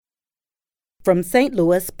from St.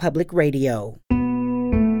 Louis Public Radio.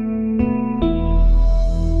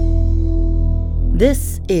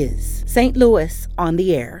 This is St. Louis on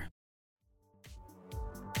the Air.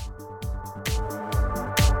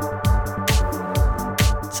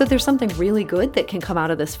 So there's something really good that can come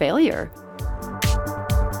out of this failure.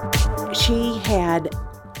 She had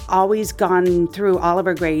always gone through all of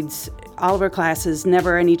her grades, all of her classes,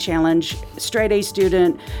 never any challenge, straight A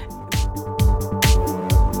student.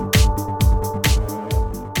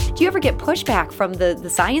 Do you ever get pushback from the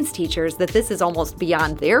science teachers that this is almost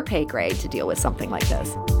beyond their pay grade to deal with something like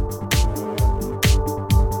this?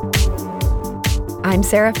 I'm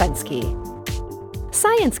Sarah Fenske.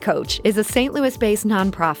 Science Coach is a St. Louis-based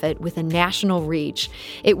nonprofit with a national reach.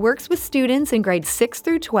 It works with students in grades 6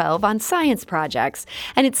 through 12 on science projects,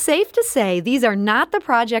 and it's safe to say these are not the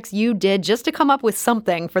projects you did just to come up with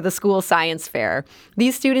something for the school science fair.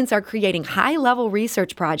 These students are creating high-level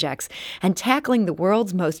research projects and tackling the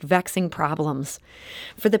world's most vexing problems.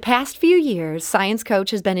 For the past few years, Science Coach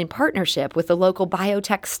has been in partnership with the local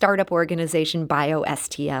biotech startup organization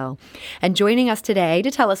BioSTL. And joining us today to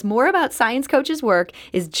tell us more about Science Coach's work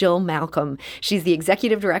is Jill Malcolm. She's the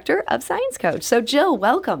executive director of Science Coach. So Jill,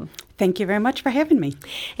 welcome. Thank you very much for having me.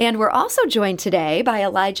 And we're also joined today by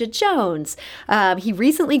Elijah Jones. He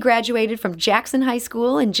recently graduated from Jackson High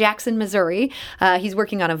School in Jackson, Missouri. He's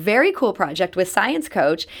working on a very cool project with Science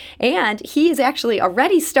Coach, and he is actually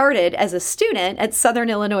already started as a student at Southern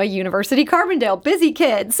Illinois University, Carbondale. Busy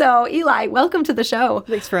kid. So Eli, welcome to the show.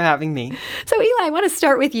 Thanks for having me. So Eli, I want to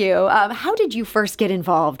start with you. How did you first get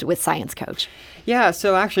involved with Science Coach? Yeah,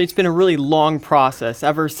 so actually it's been a really long process.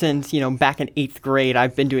 Ever since, back in 8th grade,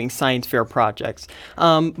 I've been doing science fair projects.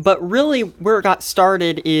 But really where it got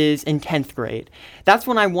started is in 10th grade. That's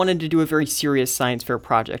when I wanted to do a very serious science fair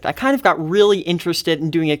project. I kind of got really interested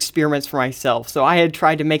in doing experiments for myself. So I had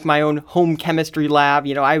tried to make my own home chemistry lab.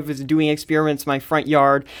 I was doing experiments in my front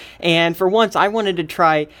yard. And for once, I wanted to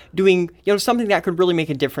try doing, something that could really make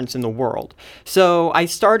a difference in the world. So I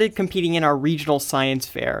started competing in our regional science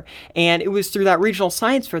fair. And it was through that regional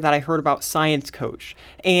science fair that I heard about Science Coach.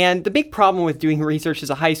 And the big problem with doing research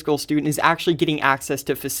as a high school student is actually getting access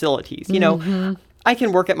to facilities. I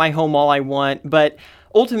can work at my home all I want, but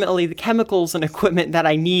ultimately the chemicals and equipment that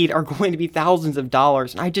I need are going to be thousands of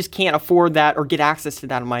dollars, and I just can't afford that or get access to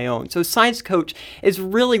that on my own. So Science Coach is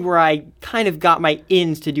really where I kind of got my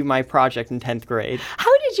ins to do my project in 10th grade.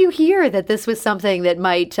 How did you hear that this was something that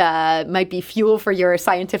might be fuel for your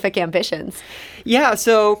scientific ambitions? Yeah,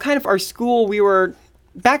 so kind of our school,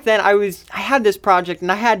 back then, I had this project,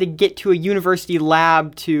 and I had to get to a university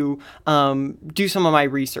lab to do some of my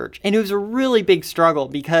research. And it was a really big struggle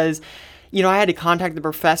because, I had to contact the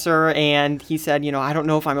professor, and he said, I don't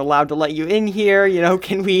know if I'm allowed to let you in here.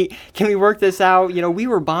 Can we work this out? We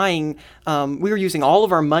were using all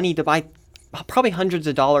of our money to buy probably hundreds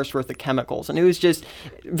of dollars worth of chemicals. And it was just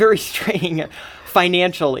very straining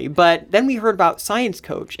financially. But then we heard about Science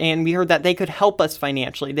Coach, and we heard that they could help us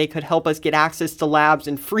financially. They could help us get access to labs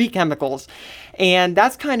and free chemicals. And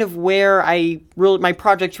that's kind of where my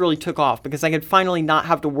projects really took off, because I could finally not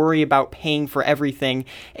have to worry about paying for everything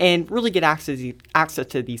and really get access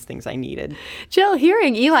to these things I needed. Jill,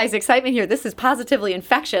 hearing Eli's excitement here, this is positively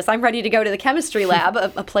infectious. I'm ready to go to the chemistry lab,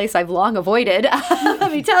 a place I've long avoided.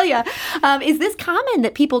 Let me tell you, is this common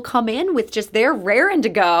that people come in with just they're raring to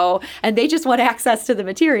go and they just want access to the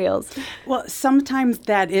materials? Well, sometimes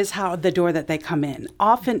that is how the door that they come in.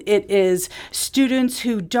 Often it is students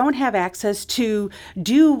who don't have access to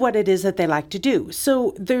do what it is that they like to do.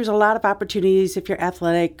 So there's a lot of opportunities if you're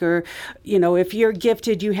athletic, or, if you're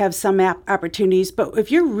gifted, you have some opportunities. But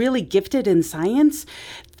if you're really gifted in science,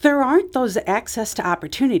 there aren't those access to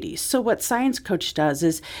opportunities. So what Science Coach does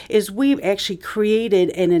is we've actually created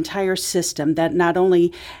an entire system that not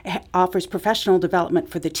only offers professional development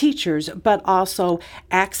for the teachers, but also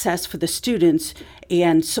access for the students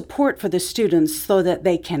and support for the students so that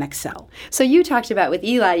they can excel. So you talked about with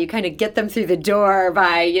Eli, you kind of get them through the door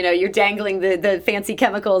by, you're dangling the fancy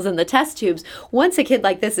chemicals and the test tubes. Once a kid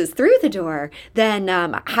like this is through the door, then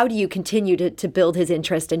how do you continue to build his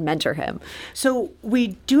interest and mentor him? So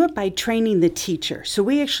we do it by training the teacher. So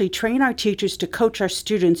we actually train our teachers to coach our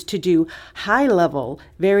students to do high-level,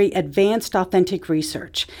 very advanced, authentic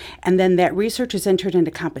research. And then that research is entered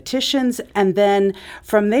into competitions. And then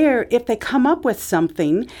from there, if they come up with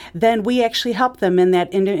something, then we actually help them in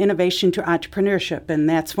that innovation to entrepreneurship. And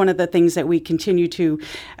that's one of the things that we continue to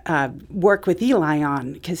work with Eli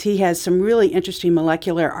on, because he has some really interesting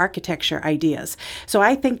molecular architecture ideas. So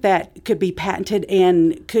I think that could be patented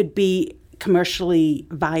and could be commercially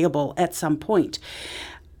viable at some point.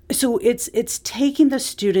 So it's taking the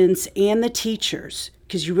students and the teachers,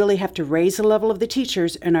 because you really have to raise the level of the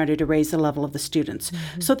teachers in order to raise the level of the students.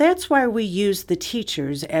 So that's why we use the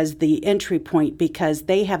teachers as the entry point, because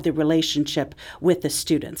they have the relationship with the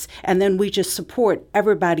students. And then we just support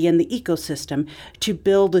everybody in the ecosystem to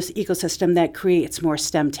build this ecosystem that creates more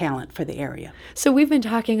STEM talent for the area. So we've been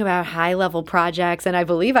talking about high-level projects, and I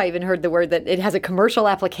believe I even heard the word that it has a commercial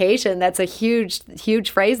application. That's a huge, huge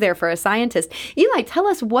phrase there for a scientist. Eli, tell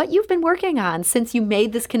us what you've been working on since you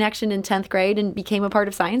made this connection in 10th grade and became a part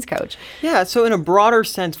of Science Coach. Yeah, so in a broader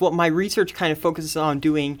sense, what my research kind of focuses on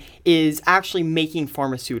doing is actually making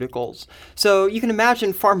pharmaceuticals. So you can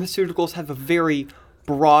imagine pharmaceuticals have a very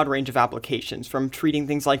broad range of applications, from treating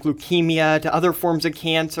things like leukemia to other forms of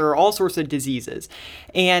cancer, all sorts of diseases.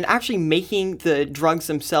 And actually making the drugs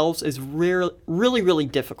themselves is really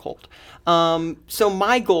difficult. So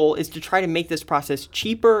my goal is to try to make this process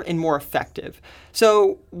cheaper and more effective.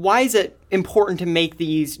 So why is it important to make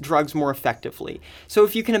these drugs more effectively? So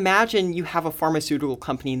if you can imagine you have a pharmaceutical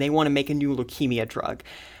company and they want to make a new leukemia drug.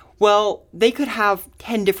 Well, they could have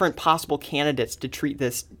 10 different possible candidates to treat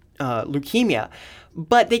this leukemia,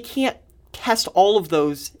 but they can't test all of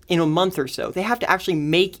those in a month or so. They have to actually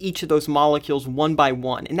make each of those molecules one by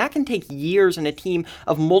one. And that can take years and a team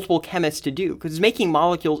of multiple chemists to do, because making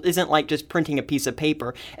molecules isn't like just printing a piece of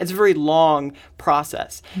paper. It's a very long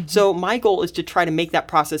process. So my goal is to try to make that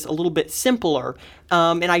process a little bit simpler.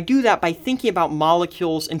 And I do that by thinking about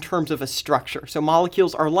molecules in terms of a structure. So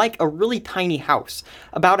molecules are like a really tiny house,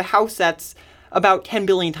 about a house that's about 10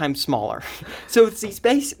 billion times smaller. So it's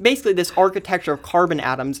basically this architecture of carbon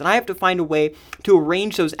atoms, and I have to find a way to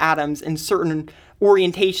arrange those atoms in certain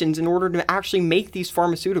orientations in order to actually make these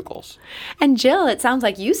pharmaceuticals. And Jill, it sounds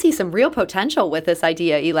like you see some real potential with this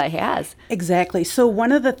idea Eli has. Exactly. So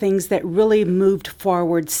one of the things that really moved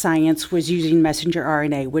forward science was using messenger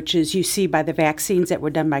RNA, which is you see by the vaccines that were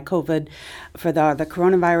done by COVID for the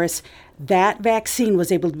coronavirus. That vaccine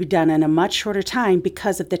was able to be done in a much shorter time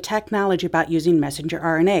because of the technology about using messenger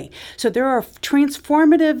RNA. So there are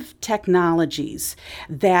transformative technologies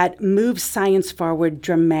that move science forward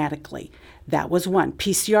dramatically. That was one.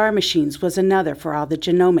 PCR machines was another for all the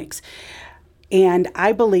genomics. And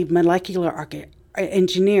I believe molecular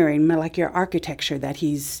engineering, molecular architecture that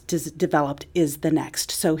he's developed is the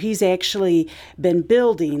next. So he's actually been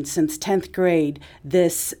building since 10th grade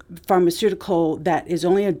this pharmaceutical that is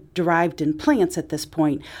only derived in plants at this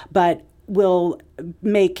point, but will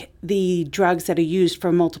make the drugs that are used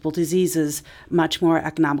for multiple diseases much more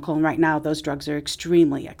economical. And right now, those drugs are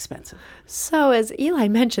extremely expensive. So as Eli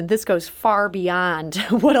mentioned, this goes far beyond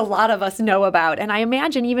what a lot of us know about. And I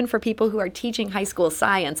imagine even for people who are teaching high school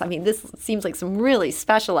science, I mean, this seems like some really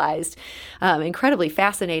specialized, incredibly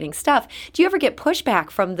fascinating stuff. Do you ever get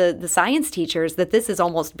pushback from the science teachers that this is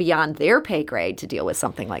almost beyond their pay grade to deal with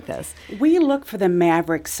something like this? We look for the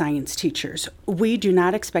maverick science teachers. We do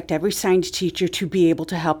not expect every science teacher to be able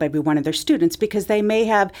to help every one of their students, because they may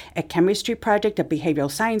have a chemistry project, a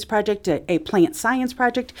behavioral science project, a plant science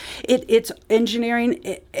project. It's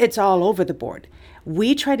engineering. It's all over the board.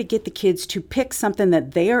 We try to get the kids to pick something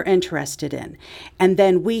that they are interested in, and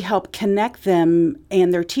then we help connect them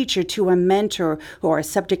and their teacher to a mentor or a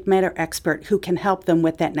subject matter expert who can help them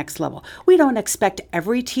with that next level. We don't expect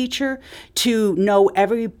every teacher to know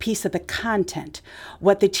every piece of the content.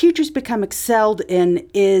 What the teachers become excelled in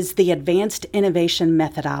is the advanced innovation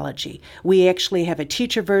methodology. We actually have a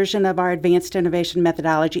teacher version of our advanced innovation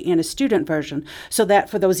methodology and a student version, so that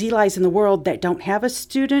for those Elis in the world that don't have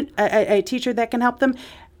a teacher that can help them,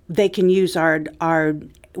 they can use our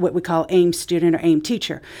what we call AIM student or AIM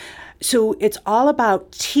teacher. So it's all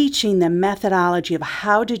about teaching the methodology of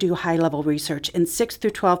how to do high-level research in 6th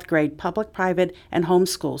through 12th grade, public, private, and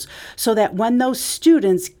homeschools, so that when those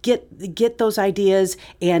students get those ideas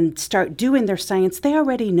and start doing their science, they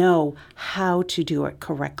already know how to do it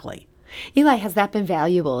correctly. Eli, has that been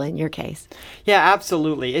valuable in your case? Yeah,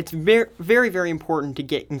 absolutely. It's very important to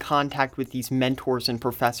get in contact with these mentors and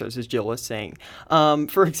professors, as Jill was saying.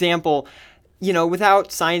 For example,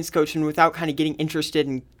 without Science Coach and without kind of getting interested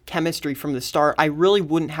in chemistry from the start, I really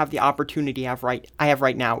wouldn't have the opportunity I have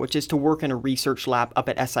right now, which is to work in a research lab up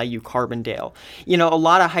at SIU Carbondale. A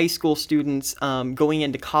lot of high school students going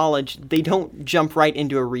into college, they don't jump right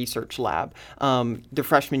into a research lab their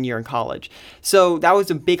freshman year in college. So that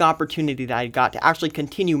was a big opportunity that I got to actually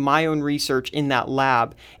continue my own research in that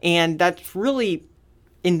lab. And that's really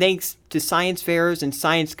in thanks to science fairs and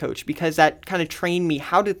Science Coach, because that kind of trained me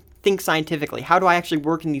how to think scientifically. How do I actually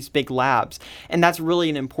work in these big labs? And that's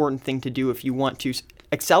really an important thing to do if you want to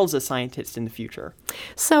excel as a scientist in the future.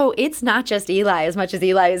 So it's not just Eli, as much as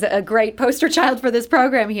Eli is a great poster child for this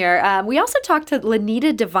program here. We also talked to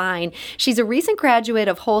Lanita Devine. She's a recent graduate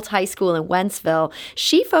of Holt High School in Wentzville.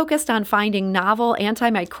 She focused on finding novel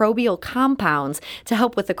antimicrobial compounds to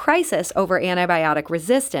help with the crisis over antibiotic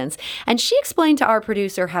resistance. And she explained to our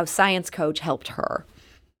producer how Science Coach helped her.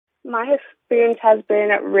 My experience has been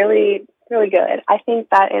really, really good. I think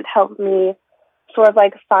that it helped me sort of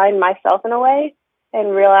like find myself in a way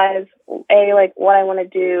and realize, A, like what I want to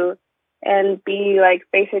do, and B, like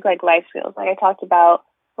basic like life skills. Like I talked about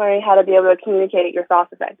learning how to be able to communicate your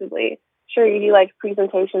thoughts effectively. Sure, you do like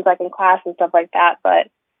presentations like in class and stuff like that, but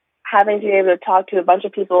having to be able to talk to a bunch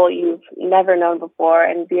of people you've never known before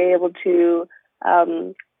and be able to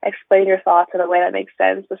explain your thoughts in a way that makes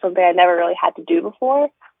sense was something I never really had to do before.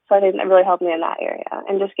 So I think that really helped me in that area,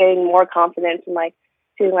 and just getting more confidence and like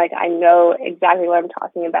feeling like I know exactly what I'm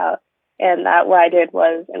talking about and that what I did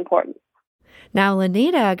was important. Now,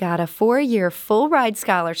 Lanita got a 4-year full-ride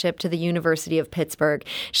scholarship to the University of Pittsburgh.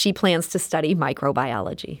 She plans to study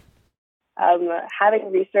microbiology.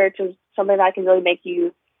 Having research is something that can really make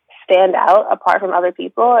you stand out apart from other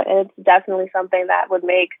people, and it's definitely something that would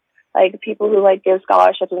make like people who like give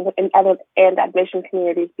scholarships and admission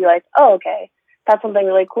communities be like, oh, okay, that's something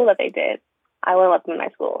really cool that they did. I want to let them in my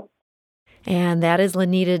school. And that is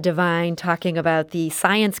Lanita Devine talking about the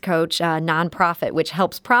Science Coach nonprofit, which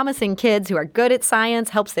helps promising kids who are good at science,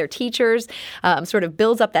 helps their teachers, sort of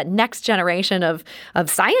builds up that next generation of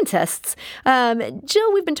scientists.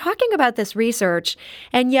 Jill, we've been talking about this research,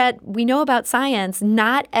 and yet we know about science.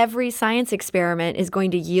 Not every science experiment is going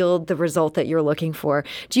to yield the result that you're looking for.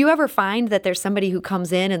 Do you ever find that there's somebody who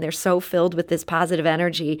comes in and they're so filled with this positive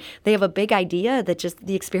energy, they have a big idea that just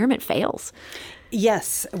the experiment fails?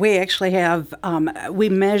 Yes, we actually have, we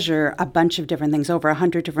measure a bunch of different things, over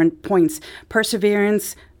 100 different points: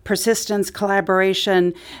 perseverance, persistence,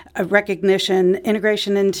 collaboration, recognition,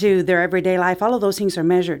 integration into their everyday life. All of those things are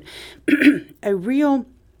measured. A real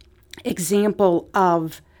example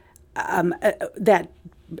of that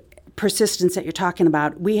persistence that you're talking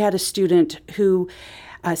about, we had a student who,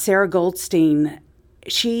 Sarah Goldstein,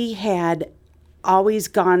 she had always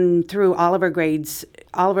gone through all of her grades,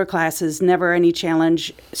 all of her classes, never any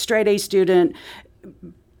challenge, straight A student,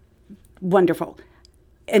 wonderful,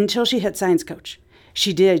 until she hit Science Coach.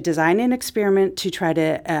 She did design an experiment to try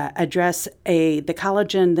to address the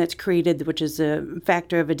collagen that's created, which is a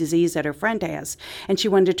factor of a disease that her friend has, and she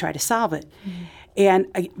wanted to try to solve it. Mm-hmm.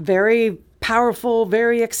 And very powerful,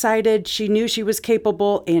 very excited. She knew she was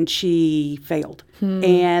capable, and she failed.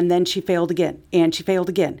 And then she failed again, and she failed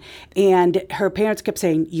again. And her parents kept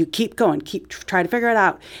saying, you keep going, try to figure it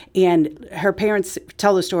out. And her parents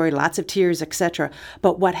tell the story, lots of tears, etc.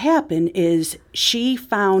 But what happened is she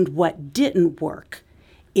found what didn't work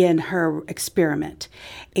in her experiment.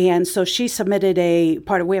 And so she submitted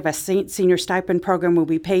we have a senior stipend program where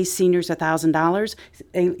we pay seniors $1,000.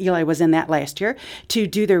 Eli was in that last year, to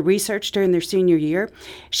do their research during their senior year.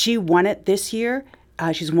 She won it this year.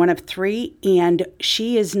 She's one of 3, and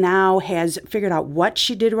she has figured out what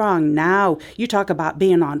she did wrong. Now, you talk about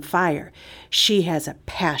being on fire. She has a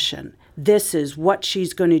passion. This is what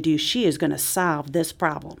she's going to do. She is going to solve this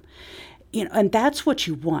problem. And that's what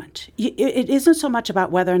you want. It isn't so much about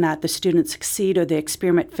whether or not the students succeed or the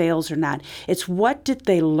experiment fails or not. It's what did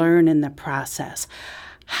they learn in the process?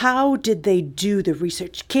 How did they do the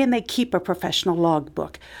research? Can they keep a professional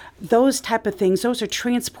logbook? Those type of things, those are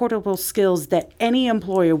transportable skills that any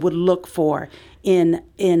employer would look for in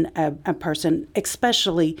a person,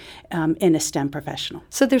 especially in a STEM professional.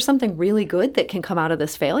 So there's something really good that can come out of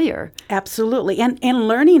this failure. Absolutely. And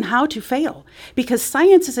learning how to fail. Because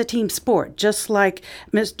science is a team sport, just like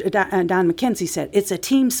Mr. Don McKenzie said. It's a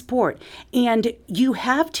team sport. And you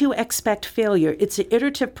have to expect failure. It's an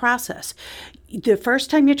iterative process. The first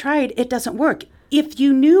time you try it, it doesn't work. If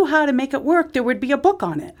you knew how to make it work, there would be a book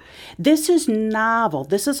on it. This is novel.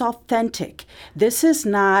 This is authentic. This is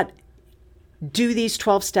not do these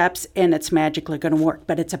 12 steps and it's magically going to work,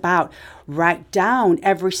 but it's about write down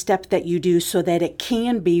every step that you do so that it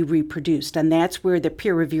can be reproduced. And that's where the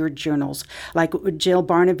peer-reviewed journals, like Jill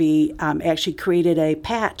Barnaby actually created a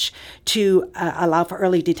patch to allow for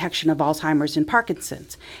early detection of Alzheimer's and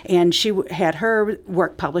Parkinson's. And she had her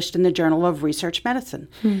work published in the Journal of Research Medicine.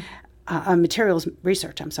 Materials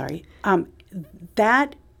Research,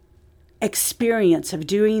 that experience of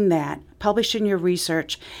doing that, publishing your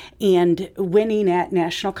research, and winning at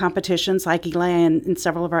national competitions like Eli and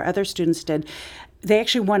several of our other students did. They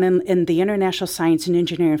actually won in the International Science and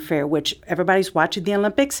Engineering Fair, which everybody's watching the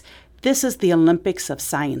Olympics. This is the Olympics of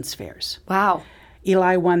science fairs. Wow.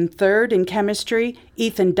 Eli 1/3 in chemistry,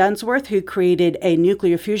 Ethan Dunsworth, who created a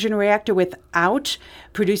nuclear fusion reactor without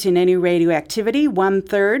producing any radioactivity,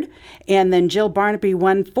 1/3, and then Jill Barnaby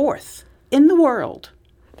 1/4 in the world.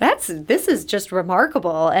 This is just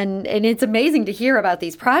remarkable, and it's amazing to hear about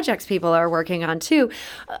these projects people are working on too.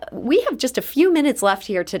 We have just a few minutes left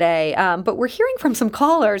here today, but we're hearing from some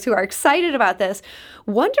callers who are excited about this,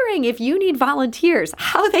 wondering if you need volunteers,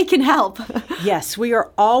 how they can help. Yes, we are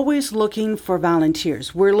always looking for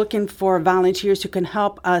volunteers. We're looking for volunteers who can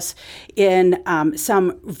help us in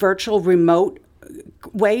some virtual remote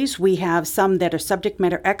ways. We have some that are subject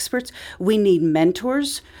matter experts. We need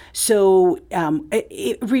mentors. So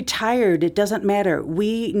retired, it doesn't matter.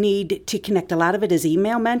 We need to connect. A lot of it is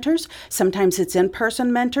email mentors. Sometimes it's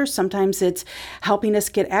in-person mentors. Sometimes it's helping us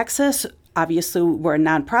get access. Obviously, we're a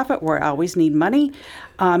nonprofit. We always need money.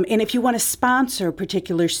 And if you want to sponsor a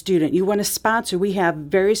particular student, we have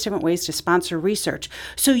various different ways to sponsor research.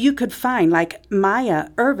 So you could find, like Maya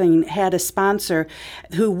Irving had a sponsor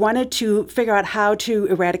who wanted to figure out how to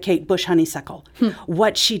eradicate bush honeysuckle.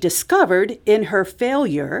 What she discovered in her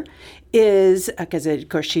failure is, because of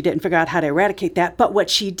course she didn't figure out how to eradicate that, but what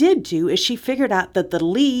she did do is she figured out that the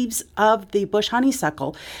leaves of the bush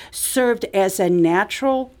honeysuckle served as a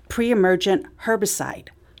natural pre-emergent herbicide.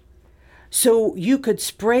 So you could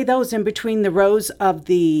spray those in between the rows of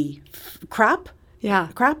the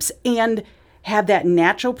crops and have that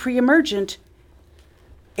natural pre-emergent,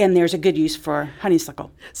 and there's a good use for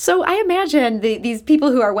honeysuckle. So I imagine these people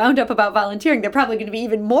who are wound up about volunteering, they're probably going to be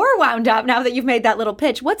even more wound up now that you've made that little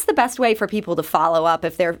pitch. What's the best way for people to follow up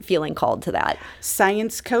if they're feeling called to that?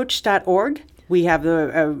 Sciencecoach.org. We have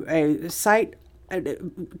a site.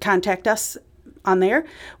 Contact us on there.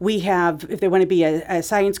 We have, if they want to be a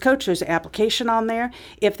science coach, there's an application on there.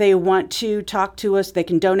 If they want to talk to us, they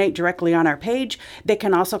can donate directly on our page. They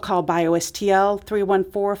can also call BioSTL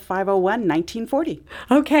 314-501-1940.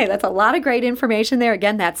 Okay, that's a lot of great information there.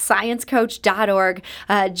 Again, that's sciencecoach.org.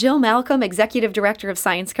 Jill Malcolm, Executive Director of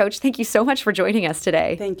Science Coach, thank you so much for joining us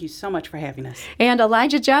today. Thank you so much for having us. And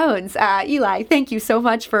Elijah Jones, Eli, thank you so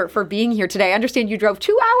much for being here today. I understand you drove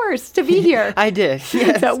 2 hours to be here. I did,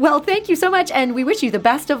 yes. So, well, thank you so much, and we wish you the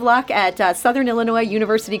best of luck at Southern Illinois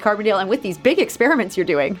University Carbondale and with these big experiments you're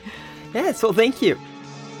doing. Yes, well, thank you.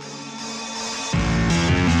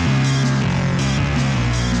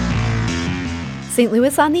 St.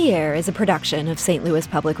 Louis on the Air is a production of St. Louis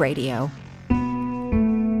Public Radio.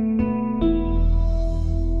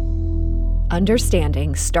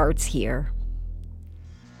 Understanding starts here.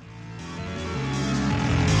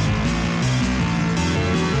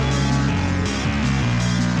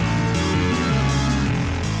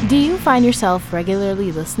 Do you find yourself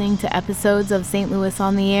regularly listening to episodes of St. Louis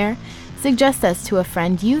on the Air? Suggest us to a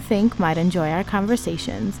friend you think might enjoy our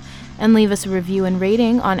conversations, and leave us a review and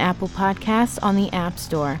rating on Apple Podcasts on the App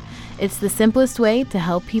Store. It's the simplest way to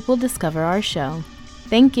help people discover our show.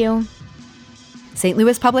 Thank you. St.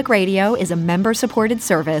 Louis Public Radio is a member-supported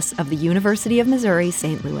service of the University of Missouri,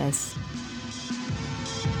 St. Louis.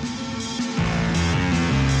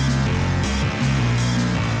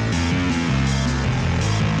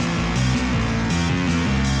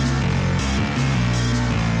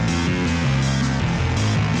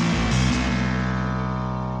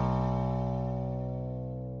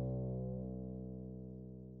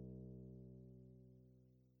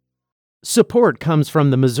 Support comes from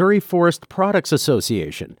the Missouri Forest Products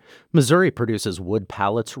Association. Missouri produces wood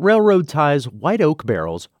pallets, railroad ties, white oak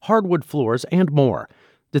barrels, hardwood floors, and more.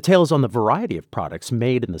 Details on the variety of products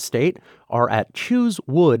made in the state are at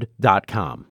choosewood.com.